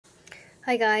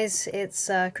Hi guys,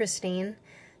 it's Christine.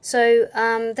 So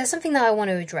there's something that I want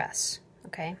to address,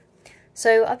 okay?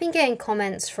 So I've been getting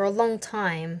comments for a long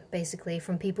time, basically,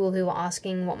 from people who are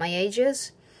asking what my age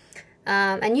is.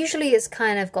 And usually it's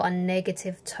kind of got a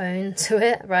negative tone to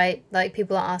it, right? Like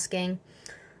people are asking,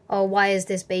 oh, why is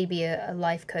this baby a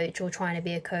life coach or trying to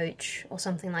be a coach or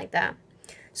something like that.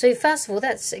 So first of all,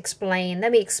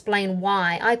 let me explain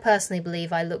why I personally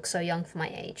believe I look so young for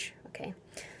my age, okay?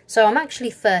 So I'm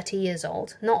actually 30 years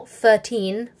old, not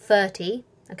 13, 30,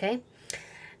 okay?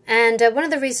 And one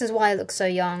of the reasons why I look so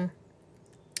young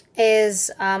is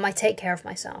I take care of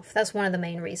myself. That's one of the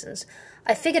main reasons.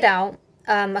 I figured out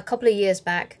a couple of years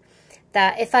back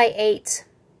that if I ate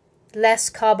less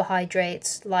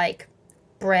carbohydrates like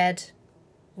bread,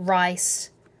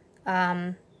 rice,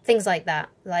 things like that,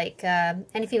 like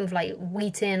anything with like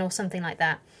wheat in or something like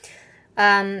that,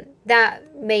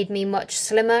 that made me much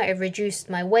slimmer. It reduced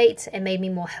my weight. It made me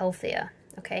more healthier.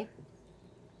 Okay.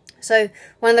 So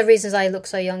one of the reasons I look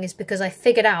so young is because I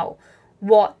figured out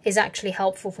what is actually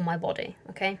helpful for my body.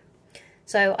 Okay.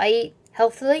 So I eat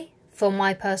healthily for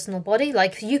my personal body.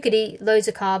 Like you could eat loads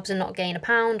of carbs and not gain a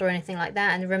pound or anything like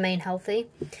that and remain healthy.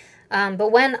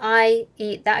 But when I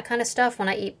eat that kind of stuff, when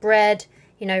I eat bread,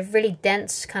 you know, really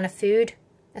dense kind of food,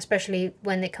 especially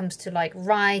when it comes to like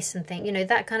rice and things, you know,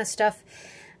 that kind of stuff,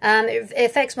 it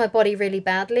affects my body really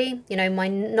badly. You know, my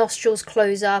nostrils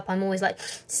close up, I'm always like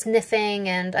sniffing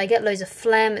and I get loads of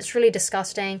phlegm. It's really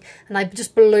disgusting and I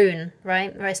just balloon,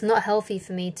 right? It's not healthy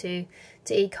for me to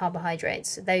eat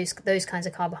carbohydrates, those kinds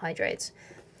of carbohydrates.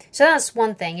 So that's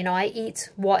one thing, you know, I eat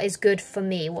what is good for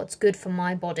me, what's good for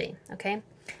my body, okay?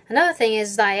 Another thing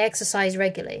is that I exercise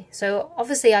regularly. So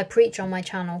obviously I preach on my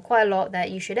channel quite a lot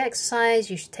that you should exercise,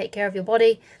 you should take care of your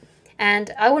body.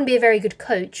 And I wouldn't be a very good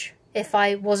coach if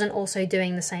I wasn't also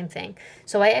doing the same thing.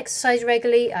 So I exercise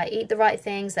regularly, I eat the right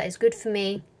things, that is good for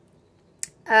me.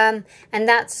 And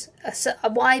that's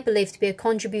what I believe to be a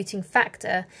contributing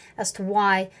factor as to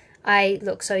why I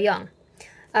look so young.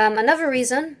 Another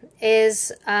reason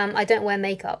is I don't wear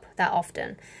makeup that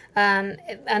often.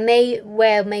 I may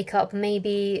wear makeup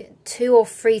maybe 2 or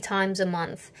 3 times a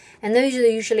month, and those are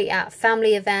usually at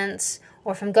family events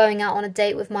or if I'm going out on a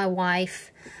date with my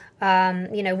wife,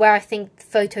 you know, where I think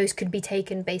photos could be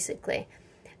taken, basically.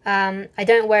 I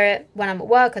don't wear it when I'm at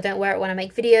work, I don't wear it when I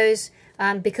make videos,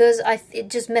 because it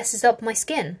just messes up my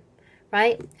skin,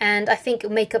 right? And I think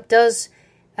makeup does...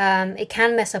 it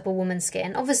can mess up a woman's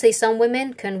skin. Obviously, some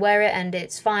women can wear it and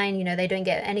it's fine, you know, they don't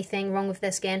get anything wrong with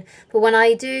their skin. But when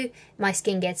I do, my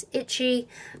skin gets itchy,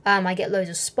 I get loads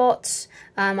of spots,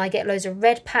 I get loads of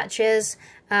red patches,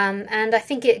 and I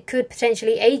think it could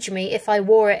potentially age me if I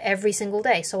wore it every single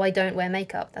day. So I don't wear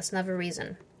makeup. That's another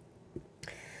reason.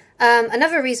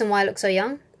 Another reason why I look so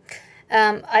young,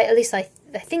 at least I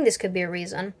think this could be a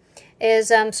reason, is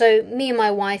so me and my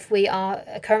wife, we are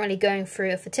currently going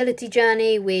through a fertility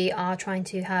journey. We are trying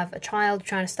to have a child,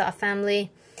 trying to start a family.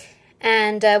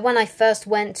 And when I first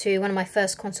went to one of my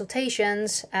first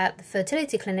consultations at the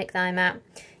fertility clinic that I'm at,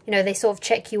 you know, they sort of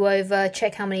check you over,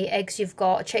 check how many eggs you've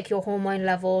got, check your hormone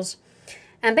levels.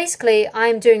 And basically,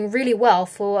 I'm doing really well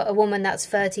for a woman that's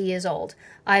 30 years old.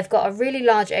 I've got a really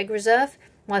large egg reserve.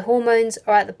 My hormones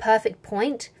are at the perfect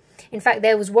point. In fact,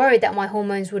 they was worried that my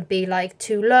hormones would be like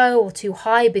too low or too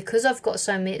high because I've got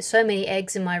so many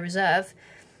eggs in my reserve.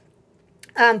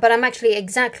 But I'm actually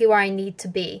exactly where I need to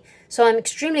be. So I'm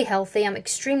extremely healthy, I'm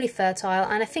extremely fertile,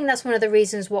 and I think that's one of the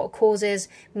reasons what causes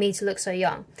me to look so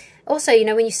young. Also, you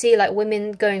know, when you see like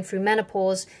women going through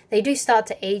menopause, they do start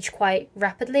to age quite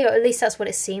rapidly, or at least that's what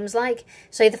it seems like.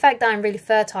 So the fact that I'm really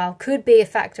fertile could be a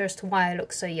factor as to why I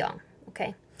look so young,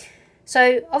 okay?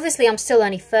 So obviously I'm still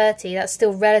only 30, that's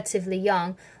still relatively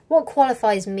young. What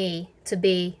qualifies me to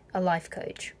be a life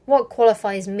coach? What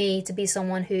qualifies me to be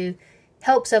someone who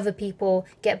helps other people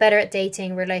get better at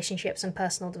dating, relationships and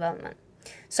personal development?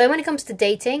 So when it comes to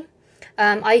dating,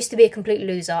 I used to be a complete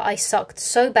loser. I sucked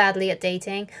so badly at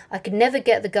dating. I could never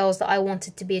get the girls that I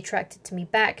wanted to be attracted to me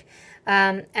back.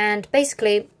 And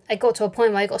basically I got to a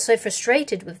point where I got so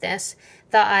frustrated with this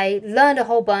that I learned a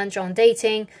whole bunch on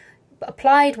dating,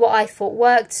 applied what I thought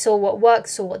worked, saw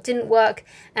what didn't work,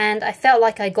 and I felt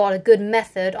like I got a good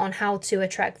method on how to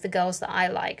attract the girls that I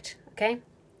liked, okay?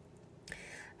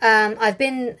 I've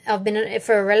been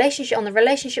for a relationship, on the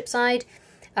relationship side,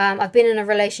 I've been in a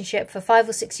relationship for 5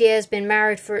 or 6 years, been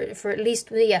married for at least,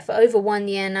 yeah, for over 1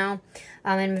 year now.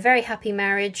 In a very happy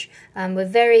marriage. We're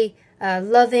very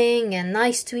loving and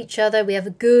nice to each other. We have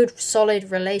a good, solid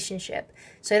relationship.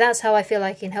 So that's how I feel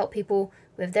I can help people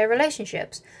with their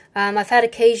relationships. I've had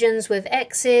occasions with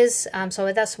exes,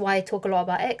 so that's why I talk a lot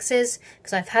about exes,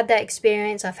 because I've had that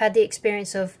experience. I've had the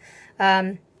experience of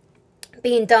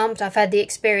being dumped. I've had the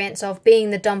experience of being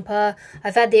the dumper.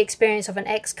 I've had the experience of an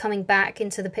ex coming back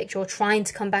into the picture, or trying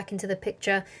to come back into the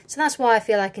picture. So that's why I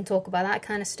feel I can talk about that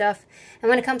kind of stuff. And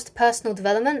when it comes to personal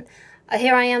development,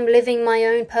 here I am living my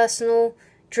own personal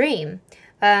dream.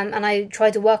 And I try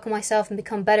to work on myself and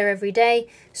become better every day.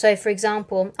 So, for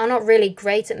example, I'm not really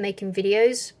great at making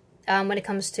videos when it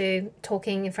comes to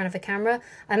talking in front of a camera.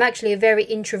 I'm actually a very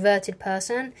introverted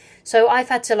person. So I've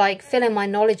had to like fill in my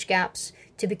knowledge gaps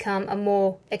to become a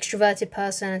more extroverted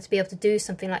person and to be able to do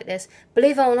something like this.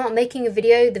 Believe it or not, making a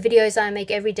video, the videos that I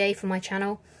make every day for my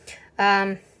channel,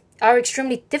 are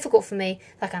extremely difficult for me.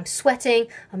 Like, I'm sweating,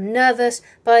 I'm nervous,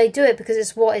 but I do it because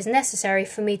it's what is necessary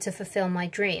for me to fulfill my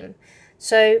dream.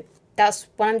 So that's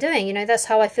what I'm doing, you know, that's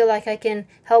how I feel like I can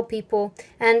help people.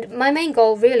 And my main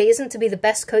goal really isn't to be the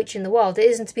best coach in the world. It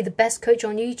isn't to be the best coach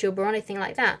on YouTube or anything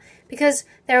like that, because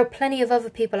there are plenty of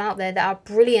other people out there that are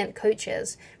brilliant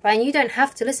coaches, right? And you don't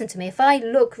have to listen to me. If I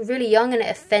look really young and it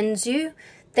offends you,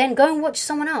 then go and watch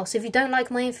someone else. If you don't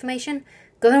like my information,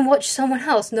 go and watch someone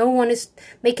else. No one is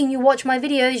making you watch my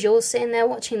videos. You're sitting there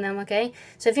watching them, okay?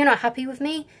 So if you're not happy with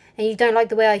me, and you don't like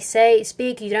the way I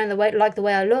speak, you don't like the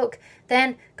way I look,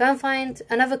 then go and find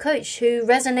another coach who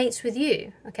resonates with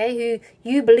you, okay? Who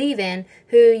you believe in,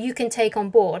 who you can take on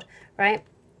board, right?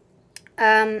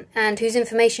 And whose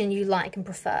information you like and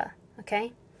prefer,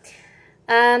 okay?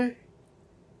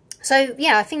 So,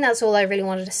 yeah, I think that's all I really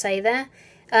wanted to say there.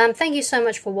 Thank you so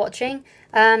much for watching.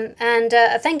 And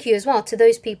thank you as well to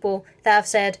those people that have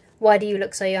said, why do you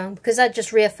look so young? Because that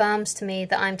just reaffirms to me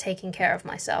that I'm taking care of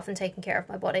myself and taking care of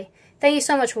my body. Thank you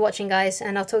so much for watching, guys,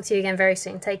 and I'll talk to you again very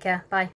soon. Take care. Bye.